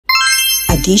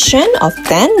addition of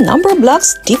 10 number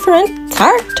blocks different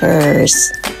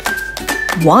characters.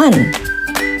 1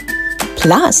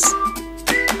 plus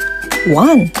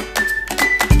 1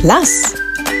 plus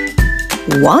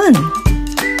 1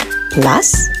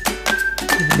 plus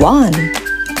 1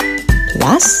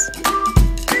 plus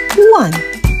 1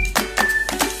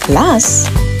 plus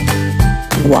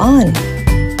 1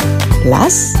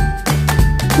 plus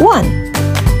 1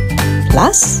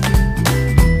 plus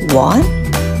 1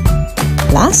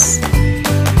 plus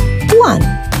 1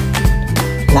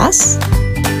 plus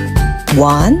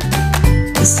 1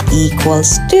 is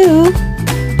equals to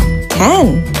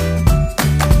 10.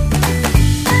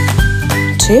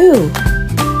 2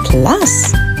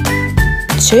 plus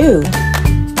 2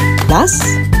 plus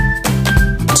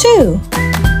 2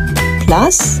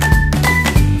 plus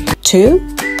 2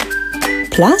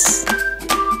 plus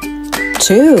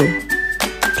 2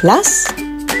 plus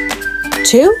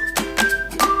 2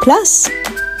 plus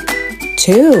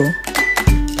 2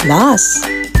 plus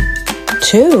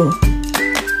 2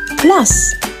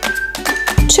 plus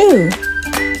 2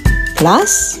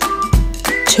 plus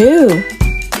 2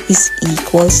 is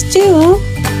equals to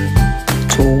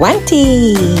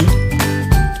 20.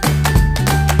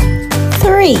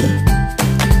 3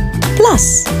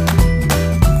 plus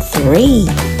 3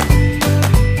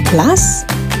 plus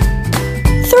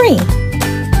 3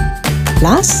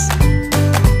 plus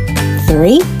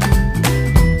 3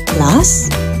 plus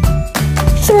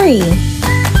 3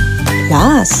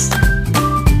 plus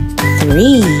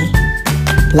 3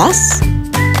 plus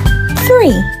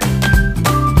 3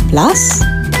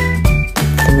 plus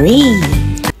 3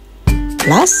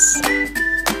 plus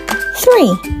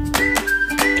 3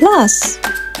 plus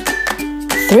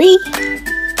 3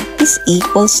 is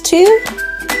equals to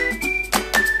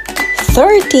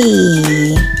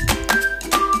 30.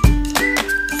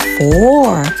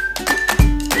 4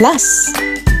 plus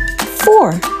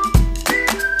 4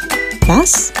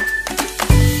 plus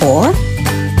 4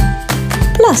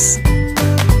 plus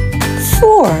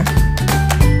 4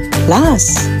 plus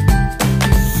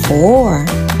 4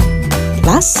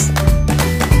 plus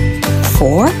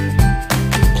 4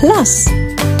 plus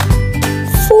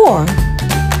 4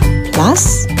 plus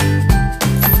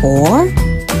 4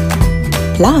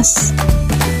 plus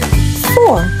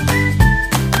 4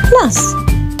 plus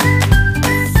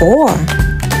 4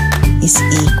 is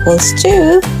equals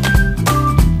to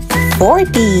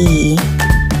 40.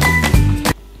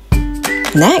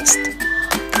 Next,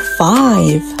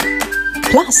 5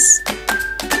 plus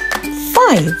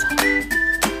 5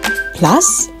 plus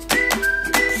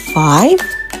 5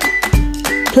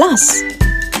 plus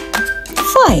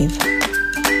 5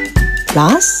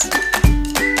 plus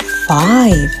 5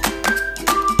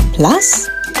 plus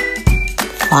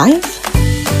 5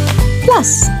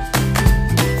 plus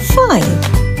 5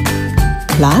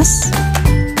 plus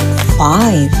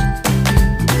 5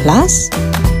 plus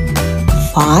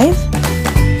 5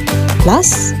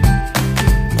 plus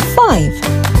 5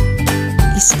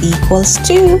 is equals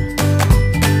to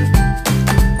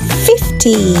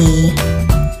 50.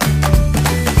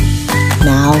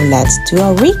 Now let's do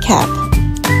a recap.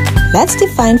 Let's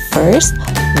define first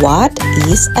what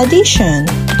is addition.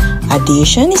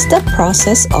 Addition is the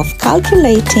process of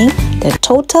calculating the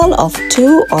total of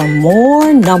two or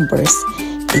more numbers.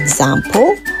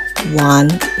 Example, 1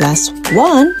 plus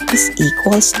 1 is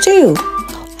equals 2.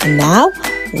 And now,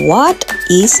 what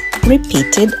is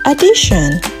repeated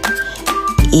addition?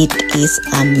 It is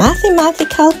a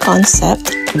mathematical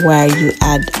concept where you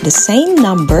add the same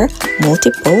number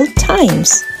multiple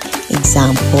times.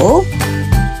 Example,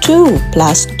 2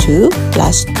 plus 2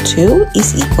 plus 2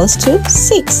 is equals to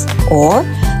 6, or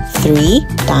 3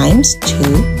 times 2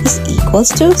 is equals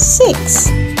to 6.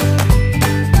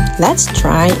 Let's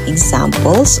try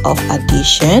examples of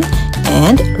addition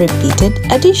and repeated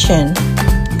addition.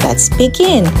 Let's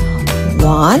begin.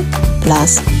 1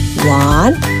 plus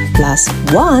 1 plus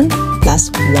 1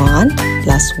 plus 1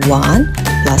 plus 1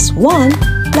 plus 1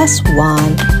 plus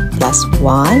 1 plus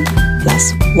 1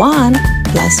 plus 1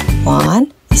 plus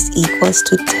 1 is equals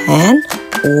to 10,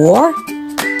 or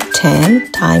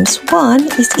 10 times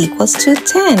 1 is equals to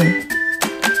 10.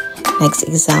 Next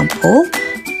example,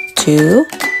 2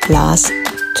 plus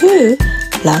 2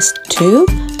 plus 2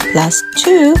 plus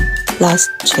 2 plus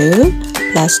 2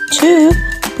 plus 2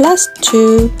 plus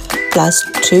 2 plus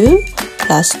 2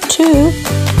 plus 2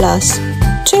 plus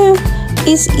 2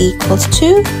 is equals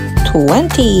to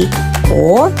 20,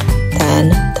 or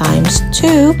 10 times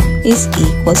 2 is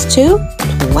equals to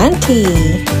 20.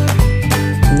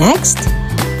 Next,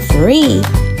 3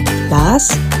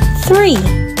 plus 3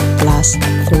 plus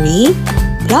 3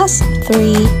 plus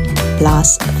 3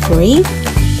 plus 3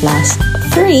 plus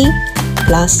 3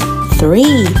 plus 3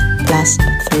 plus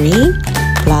 3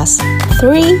 plus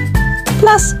 3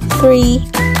 plus 3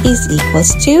 is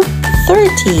equals to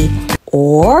 30,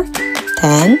 or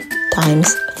 10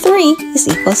 times 3 is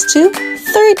equals to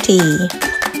 30.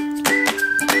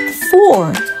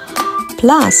 4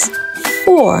 plus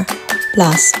 4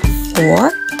 plus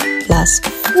 4 plus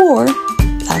 4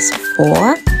 plus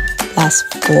 4 plus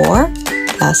 4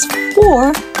 plus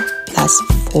 4 plus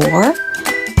 4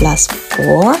 plus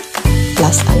 4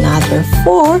 plus another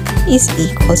 4 is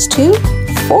equals to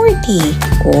 40,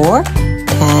 or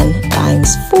 10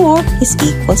 times 4 is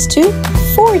equals to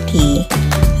 40.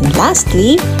 And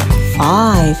lastly,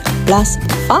 5 plus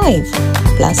 5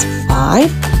 plus 5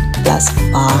 plus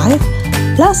 5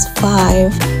 plus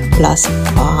 5 plus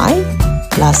 5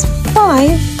 plus 5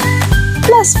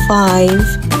 plus 5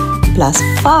 plus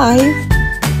 5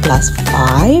 plus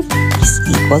 5 is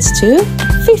equals to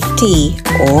 50,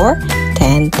 or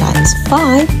 10 times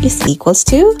 5 is equals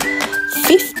to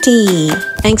 50.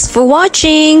 Thanks for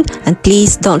watching, and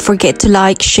please don't forget to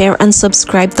like, share, and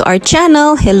subscribe to our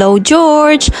channel, Hello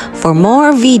George, for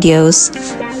more videos.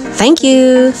 Thank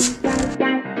you.